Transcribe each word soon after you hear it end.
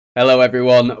Hello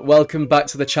everyone, welcome back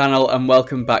to the channel and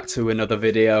welcome back to another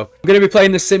video. I'm going to be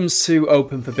playing The Sims 2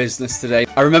 Open for Business today.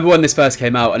 I remember when this first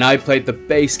came out and I played the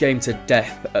base game to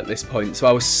death at this point, so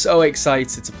I was so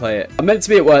excited to play it. I'm meant to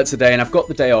be at work today and I've got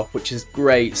the day off, which is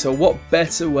great, so what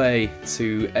better way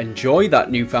to enjoy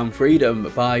that newfound freedom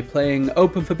by playing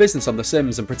Open for Business on The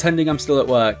Sims and pretending I'm still at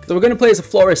work. So we're going to play as a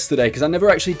florist today because I never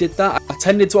actually did that. I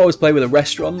tended to always play with a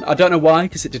restaurant. I don't know why,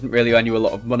 because it didn't really earn you a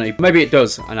lot of money. Maybe it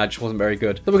does and I just wasn't very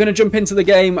good. So we're going to jump into the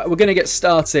game. We're going to get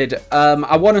started.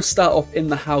 I want to start off in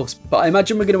the house, but I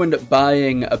imagine we're going to end up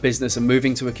buying a business and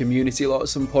moving to a community lot at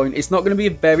some point. It's not going to be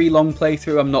a very long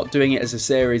playthrough. I'm not doing it as a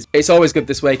series. It's always good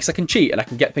this way because I can cheat and I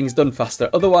can get things done faster.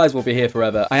 Otherwise, we'll be here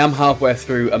forever. I am halfway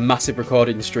through a massive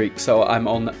recording streak, so I'm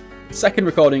on second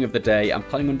recording of the day. I'm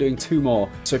planning on doing 2 more.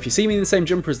 So if you see me in the same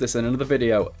jumper as this in another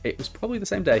video, it was probably the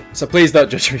same day. So please don't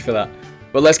judge me for that.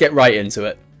 But let's get right into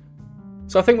it.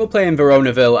 So I think we'll play in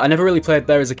Veronaville. I never really played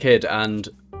there as a kid, and,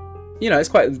 you know, it's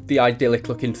quite the idyllic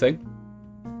looking thing.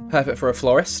 Perfect for a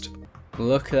florist.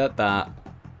 Look at that.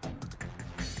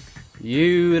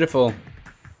 Beautiful.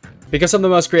 Because I'm the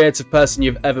most creative person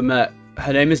you've ever met,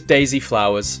 her name is Daisy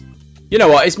Flowers. You know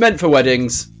what, it's meant for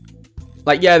weddings.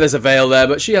 Like, yeah, there's a veil there,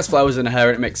 but she has flowers in her hair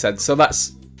and it makes sense. So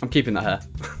that's, I'm keeping that hair.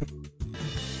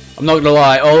 I'm not gonna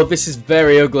lie, all of this is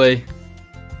very ugly.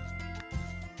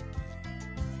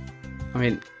 I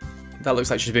mean, that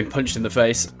looks like she's been punched in the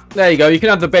face. There you go, you can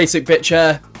have the basic bitch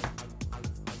hair.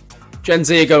 Gen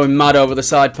Z are going mad over the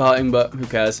side parting, but who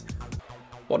cares?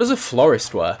 What does a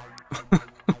florist wear? I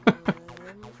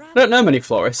don't know many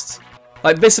florists.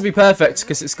 Like, this would be perfect,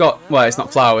 because it's got, well, it's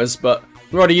not flowers, but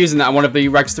we're already using that on one of the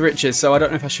rags to riches, so I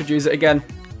don't know if I should use it again.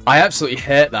 I absolutely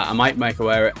hate that. I might make her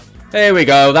wear it. Here we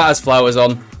go, that has flowers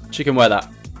on. She can wear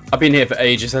that. I've been here for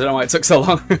ages, I don't know why it took so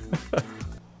long.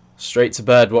 Straight to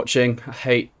bird watching. I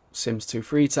hate Sims 2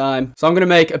 free time. So I'm going to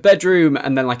make a bedroom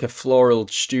and then like a floral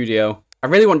studio. I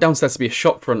really want downstairs to be a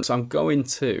shop front, so I'm going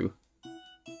to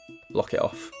lock it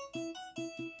off.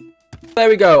 There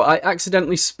we go. I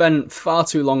accidentally spent far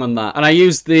too long on that. And I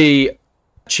used the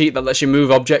cheat that lets you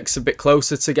move objects a bit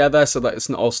closer together so that it's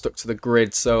not all stuck to the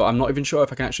grid. So I'm not even sure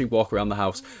if I can actually walk around the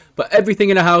house. But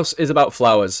everything in a house is about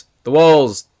flowers. The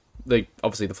walls,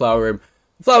 obviously the flower room,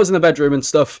 the flowers in the bedroom and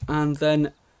stuff. And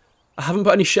then I haven't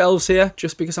put any shelves here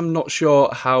just because I'm not sure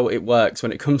how it works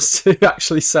when it comes to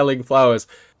actually selling flowers.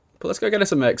 But let's go get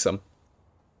us and make some.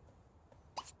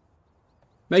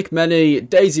 Make many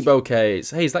daisy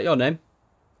bouquets. Hey, is that your name?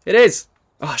 It is.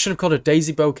 Oh, I should have called it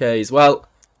daisy bouquets. Well,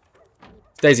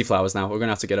 it's daisy flowers now. We're going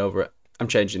to have to get over it. I'm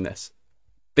changing this.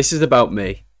 This is about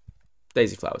me.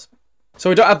 Daisy flowers. So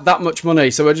we don't have that much money,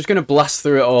 so we're just going to blast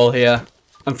through it all here.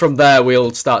 And from there,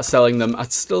 we'll start selling them. I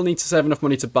still need to save enough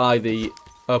money to buy the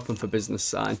Open for Business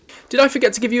sign. Did I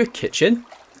forget to give you a kitchen?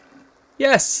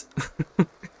 Yes.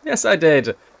 Yes, I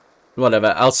did.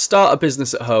 Whatever. I'll start a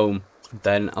business at home.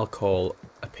 Then I'll call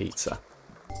a pizza.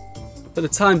 For the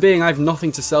time being, I have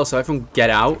nothing to sell, so everyone get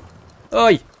out.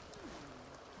 Oi!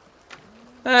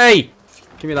 Hey!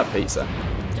 Give me that pizza.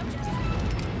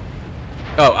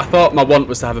 Oh, I thought my want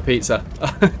was to have a pizza.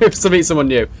 It was to meet someone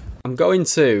new. I'm going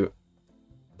to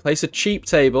place a cheap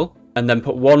table and then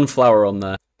put 1 flower on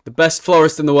there. The best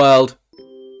florist in the world.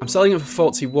 I'm selling it for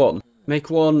 41. Make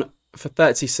one for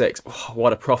 36. Oh,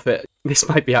 what a profit. This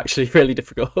might be actually really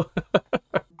difficult.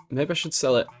 Maybe I should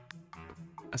sell it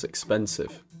as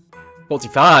expensive.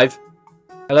 45?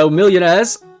 Hello,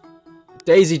 millionaires.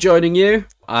 Daisy joining you.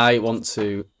 I want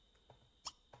to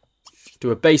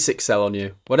do a basic sell on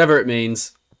you. Whatever it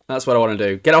means. That's what I want to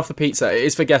do. Get off the pizza. It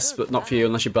is for guests, but not for you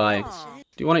unless you're buying.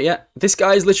 Do you want it yet? This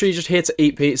guy is literally just here to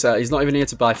eat pizza. He's not even here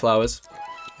to buy flowers.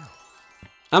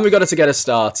 And we got her to get a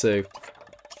star too.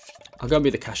 I'll go and be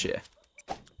the cashier.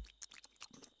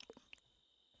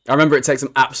 I remember it takes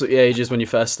them absolutely ages when you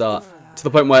first start. To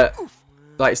the point where,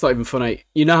 like, it's not even funny.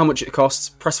 You know how much it costs.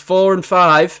 Press 4 and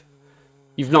 5.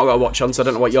 You've not got a watch on, so I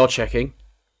don't know what you're checking.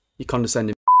 You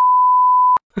condescending.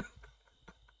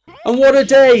 And what a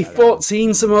day!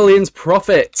 14 simoleons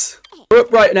profit. We're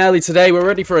up bright and early today. We're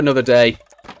ready for another day.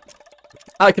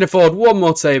 I can afford 1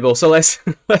 more table, so let's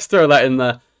throw that in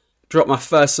there. Drop my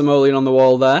first simoleon on the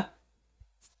wall there.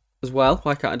 As well.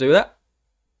 Why can't I do that?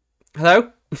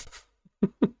 Hello?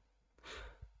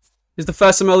 Is the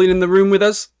first simoleon in the room with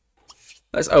us?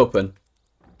 Let's open.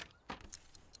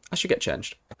 I should get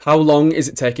changed. How long is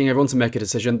it taking everyone to make a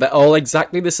decision? They're all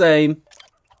exactly the same.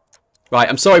 Right,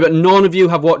 I'm sorry, but none of you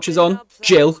have watches on.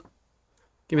 Jill,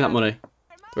 give me that money.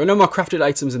 There are no more crafted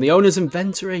items in the owner's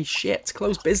inventory. Shit,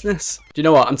 close business. Do you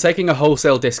know what? I'm taking a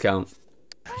wholesale discount.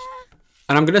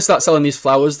 And I'm going to start selling these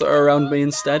flowers that are around me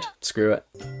instead. Screw it.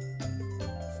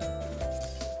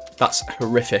 That's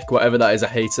horrific. Whatever that is, I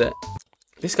hate it.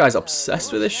 This guy's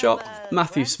obsessed with this shop.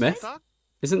 Matthew Smith.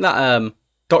 Isn't that,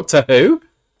 Doctor Who?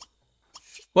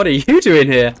 What are you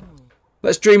doing here?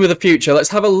 Let's dream of the future. Let's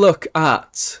have a look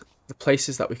at the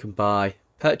places that we can buy.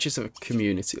 Purchase of a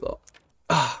community lot.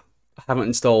 Ah, I haven't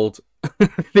installed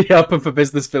the Open for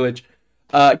Business Village.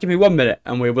 Give me 1 minute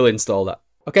and we will install that.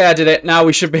 Okay, I did it. Now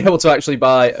we should be able to actually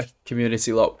buy a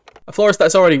community lot. A florist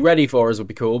that's already ready for us would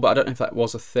be cool, but I don't know if that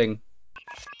was a thing.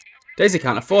 Daisy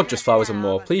can't afford just flowers and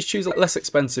more. Please choose a less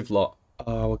expensive lot.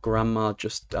 Oh, our grandma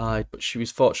just died, but she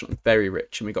was fortunately very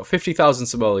rich, and we got 50,000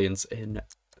 simoleons in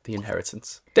the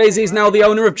inheritance. Daisy is now the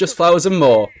owner of Just Flowers and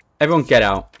More. Everyone get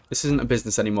out. This isn't a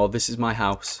business anymore. This is my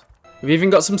house. We've even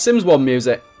got some Sims 1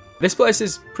 music. This place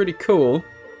is pretty cool,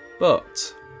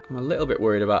 but I'm a little bit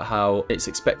worried about how it's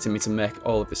expecting me to make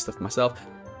all of this stuff myself.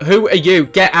 Who are you?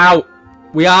 Get out!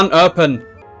 We aren't open.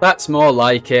 That's more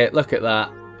like it. Look at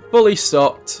that. Fully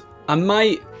stocked. I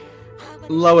might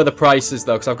lower the prices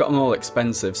though, because I've got them all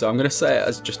expensive, so I'm going to say it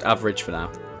as just average for now.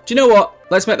 Do you know what?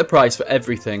 Let's make the price for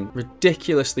everything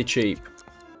ridiculously cheap.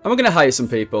 And we're going to hire some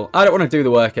people. I don't want to do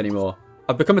the work anymore.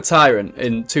 I've become a tyrant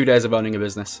in 2 days of owning a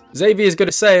business. Xavier's good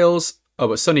at sales. Oh,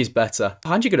 but Sonny's better.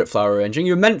 Aren't you good at flower arranging?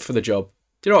 You're meant for the job.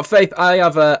 Do you know what, Faith? I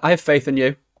have faith in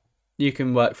you. You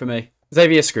can work for me.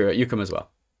 Xavier, screw it. You come as well.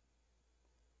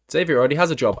 Xavier already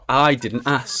has a job. I didn't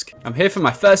ask. I'm here for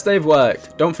my first day of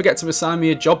work. Don't forget to assign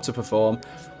me a job to perform.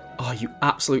 Oh, you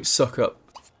absolute suck up.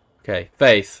 Okay,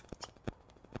 Faith.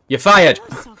 You're fired.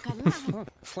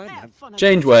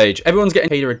 Change wage. Everyone's getting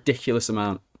paid a ridiculous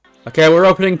amount. Okay, we're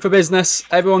opening for business.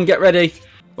 Everyone get ready.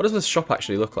 What does this shop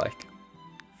actually look like?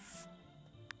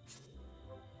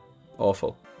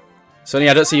 Awful. Sonny,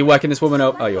 I don't see you working this woman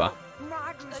up. Oh, you are.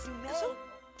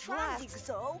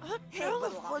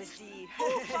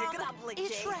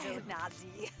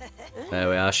 There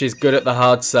we are. She's good at the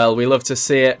hard sell. We love to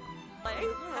see it.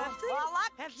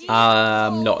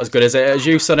 I'm not as good as it as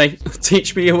you, Sonny.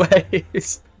 Teach me your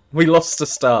ways. We lost a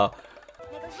star.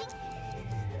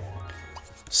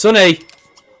 Sonny!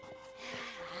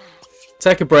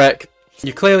 Take a break.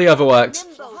 You're clearly overworked.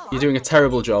 You're doing a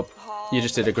terrible job. You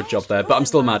just did a good job there, but I'm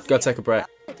still mad. Go take a break.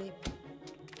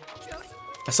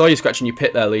 I saw you scratching your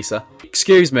pit there, Lisa.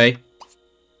 Excuse me.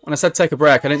 When I said take a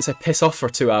break, I didn't say piss off for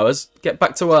 2 hours. Get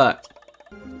back to work.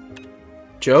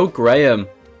 Joe Graham.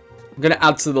 I'm going to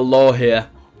add to the law here.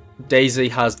 Daisy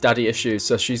has daddy issues,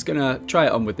 so she's going to try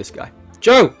it on with this guy.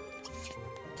 Joe!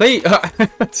 Please!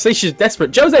 See, she's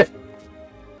desperate. Joseph!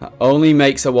 That only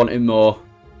makes her want him more.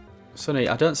 Sonny,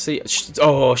 I don't see...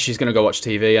 Oh, she's going to go watch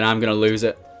TV and I'm going to lose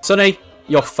it. Sonny,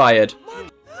 you're fired.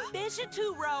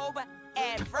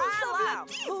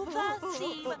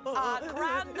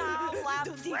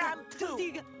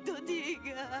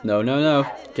 No, no, no.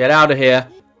 Get out of here.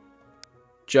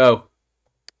 Joe.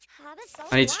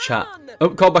 I need to chat. Oh,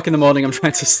 call back in the morning. I'm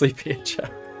trying to sleep here, Joe.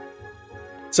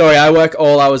 Sorry, I work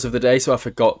all hours of the day, so I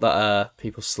forgot that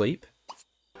people sleep.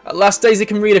 At last, Daisy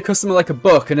can read a customer like a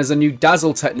book, and there's a new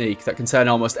dazzle technique that can turn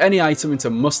almost any item into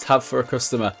must-have for a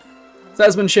customer.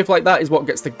 Salesmanship like that is what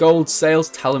gets the gold sales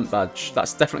talent badge.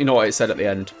 That's definitely not what it said at the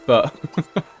end, but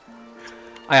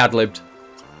I ad-libbed.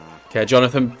 Okay,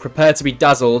 Jonathan, prepare to be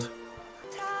dazzled.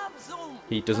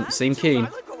 He doesn't seem keen.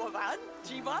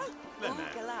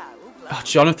 Oh,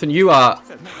 Jonathan, you are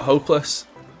hopeless.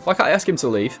 Why can't I ask him to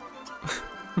leave?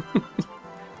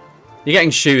 You're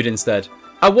getting shooed instead.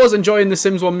 I was enjoying the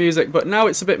Sims 1 music, but now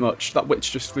it's a bit much. That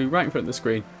witch just flew right in front of the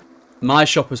screen. My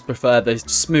shoppers prefer the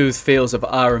smooth feels of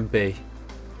R&B.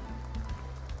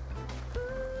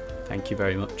 Thank you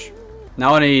very much.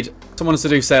 Now I need someone to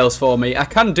do sales for me. I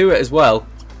can do it as well,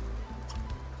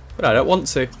 but I don't want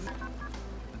to.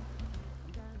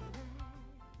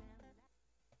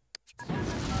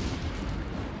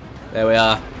 There we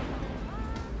are.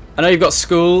 I know you've got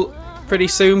school pretty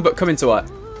soon, but come into work.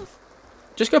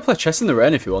 Just go play chess in the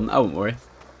rain if you want. I won't worry.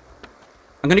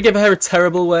 I'm going to give her a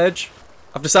terrible wage.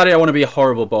 I've decided I want to be a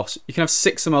horrible boss. You can have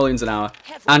 6 simoleons an hour,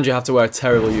 and you have to wear a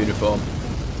terrible uniform.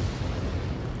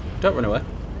 Don't run away.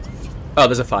 Oh,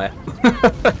 there's a fire.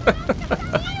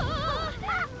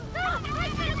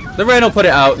 The rain will put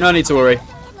it out. No need to worry.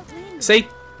 See?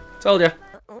 Told you.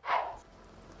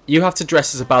 You have to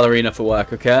dress as a ballerina for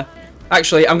work, okay?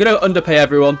 Actually, I'm going to underpay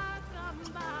everyone.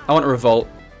 I want a revolt.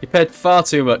 You paid far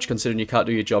too much considering you can't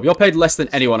do your job. You're paid less than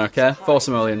anyone, okay? 4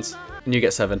 simoleons. And you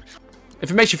get 7. If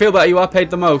it makes you feel better, you are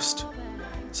paid the most.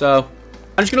 So,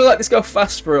 I'm just going to let this go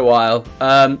fast for a while.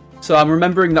 So I'm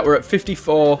remembering that we're at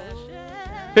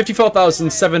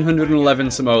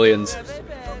 54,711 simoleons.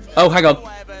 Oh, hang on.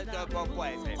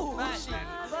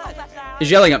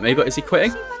 He's yelling at me, but is he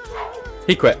quitting?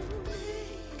 He quit.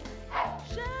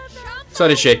 So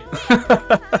did she.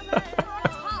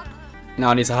 Now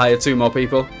I need to hire 2 more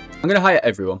people. I'm going to hire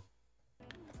everyone.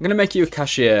 I'm going to make you a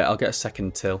cashier. I'll get a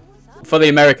second till. For the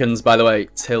Americans, by the way,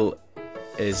 till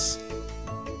is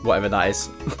whatever that is.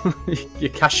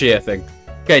 Your cashier thing.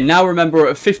 Okay, now remember we're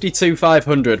at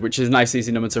 52,500, which is a nice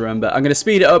easy number to remember. I'm going to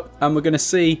speed it up and we're going to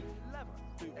see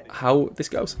how this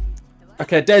goes.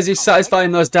 Okay, Daisy's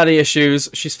satisfying those daddy issues.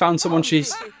 She's found someone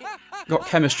she's got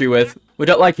chemistry with. We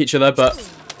don't like each other, but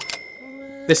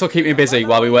this will keep me busy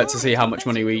while we wait to see how much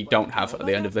money we don't have at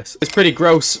the end of this. This pretty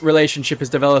gross relationship is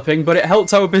developing, but it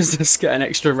helps our business get an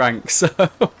extra rank, so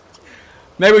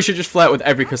maybe we should just flirt with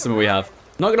every customer we have.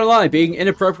 Not gonna lie, being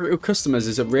inappropriate with customers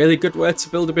is a really good way to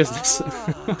build a business.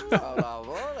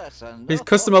 His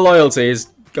customer loyalty is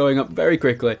going up very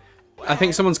quickly. I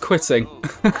think someone's quitting.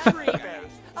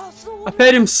 I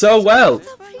paid him so well.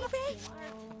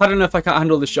 I don't know if I can't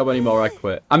handle this job anymore, I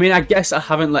quit. I mean, I guess I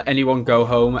haven't let anyone go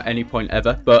home at any point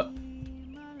ever, but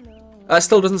that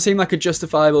still doesn't seem like a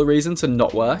justifiable reason to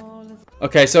not work.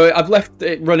 Okay, so I've left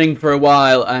it running for a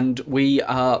while, and we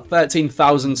are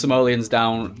 13,000 simoleons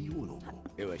down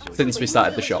since we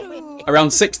started the shop. Around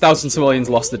 6,000 simoleons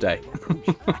lost a day.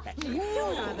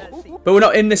 But we're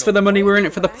not in this for the money, we're in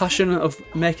it for the passion of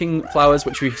making flowers,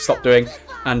 which we stopped doing,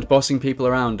 and bossing people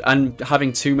around, and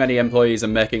having too many employees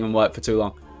and making them work for too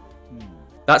long.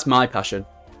 That's my passion.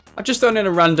 I've just thrown in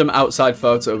a random outside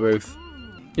photo booth.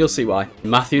 You'll see why.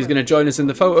 Matthew's going to join us in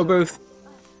the photo booth.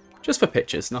 Just for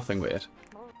pictures, nothing weird.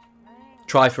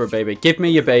 Try for a baby. Give me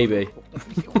your baby.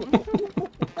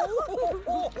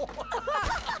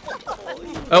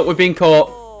 Oh, we're being caught.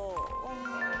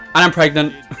 And I'm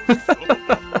pregnant.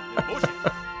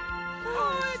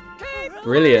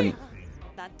 Brilliant.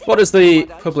 What does the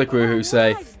public woohoo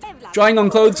say? Drying on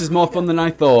clothes is more fun than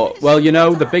I thought. Well, you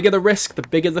know, the bigger the risk, the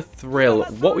bigger the thrill.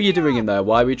 What were you doing in there?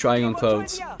 Why were you trying on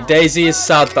clothes? Daisy is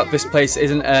sad that this place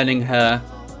isn't earning her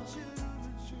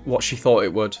what she thought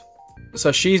it would.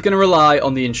 So she's going to rely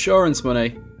on the insurance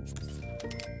money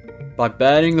by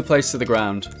burning the place to the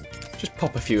ground. Just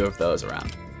pop a few of those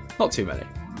around. Not too many.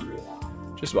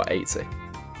 Just about 80.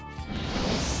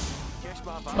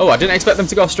 Oh, I didn't expect them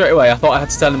to go straight away. I thought I had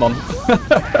to turn them on.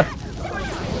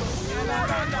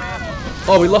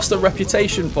 Oh, we lost a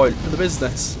reputation point for the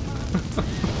business.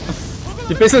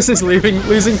 Your business is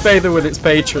losing favour with its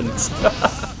patrons.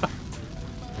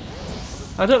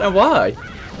 I don't know why.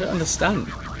 I don't understand.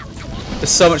 There's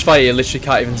so much fire you literally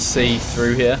can't even see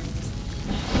through here.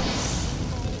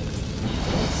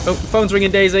 Oh, phone's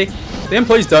ringing, Daisy. The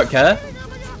employees don't care.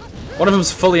 One of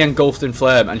them's fully engulfed in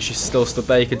flame and she's still stood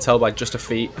there, you can tell by just her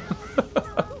feet.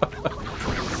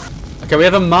 Okay, we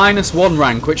have a -1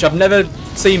 rank, which I've never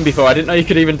seen before. I didn't know you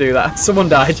could even do that. Someone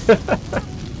died.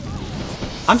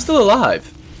 I'm still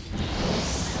alive.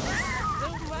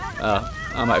 Oh,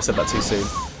 I might have said that too soon.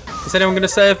 Is anyone going to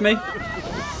save me?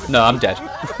 No, I'm dead.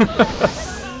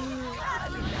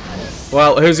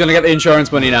 Well, who's going to get the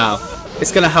insurance money now?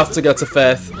 It's going to have to go to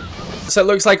Faith. So it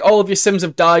looks like all of your Sims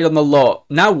have died on the lot.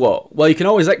 Now what? Well, you can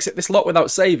always exit this lot without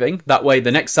saving. That way,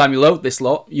 the next time you load this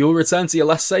lot, you'll return to your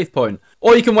last save point.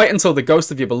 Or you can wait until the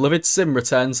ghost of your beloved Sim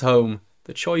returns home.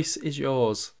 The choice is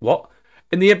yours. What?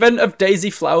 In the event of Daisy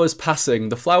Flowers passing,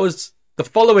 the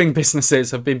following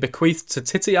businesses have been bequeathed to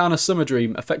Titiana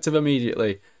Summerdream, effective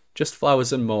immediately. Just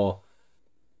flowers and more.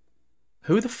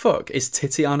 Who the fuck is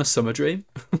Titiana Summerdream?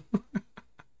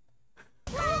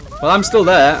 Well, I'm still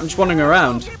there. I'm just wandering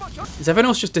around. Is everyone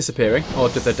else just disappearing? Or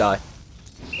did they die?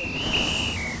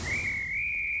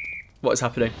 What is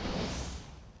happening?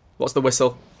 What's the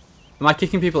whistle? Am I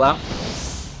kicking people out?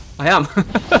 I am.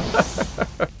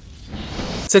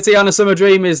 Titiana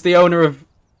Summerdream is the owner of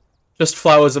Just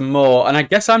Flowers and More. And I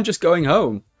guess I'm just going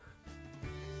home.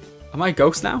 Am I a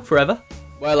ghost now? Forever?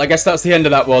 Well, I guess that's the end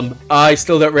of that one. I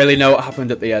still don't really know what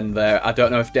happened at the end there. I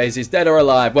don't know if Daisy's dead or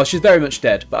alive. Well, she's very much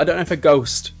dead, but I don't know if a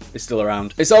ghost is still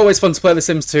around. It's always fun to play The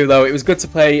Sims 2, though. It was good to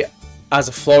play as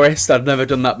a florist. I've never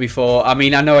done that before. I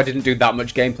mean, I know I didn't do that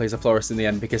much gameplay as a florist in the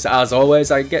end, because as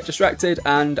always, I get distracted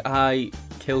and I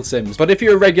kill Sims. But if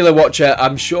you're a regular watcher,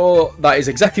 I'm sure that is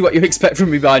exactly what you expect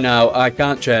from me by now. I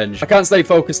can't change. I can't stay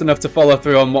focused enough to follow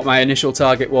through on what my initial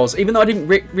target was. Even though I didn't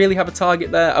really have a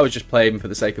target there, I was just playing for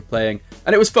the sake of playing.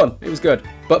 And it was fun. It was good.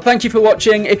 But thank you for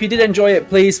watching. If you did enjoy it,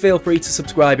 please feel free to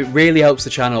subscribe. It really helps the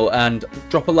channel. And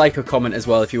drop a like or comment as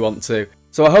well if you want to.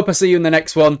 So I hope I see you in the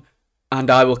next one.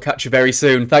 And I will catch you very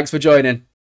soon. Thanks for joining.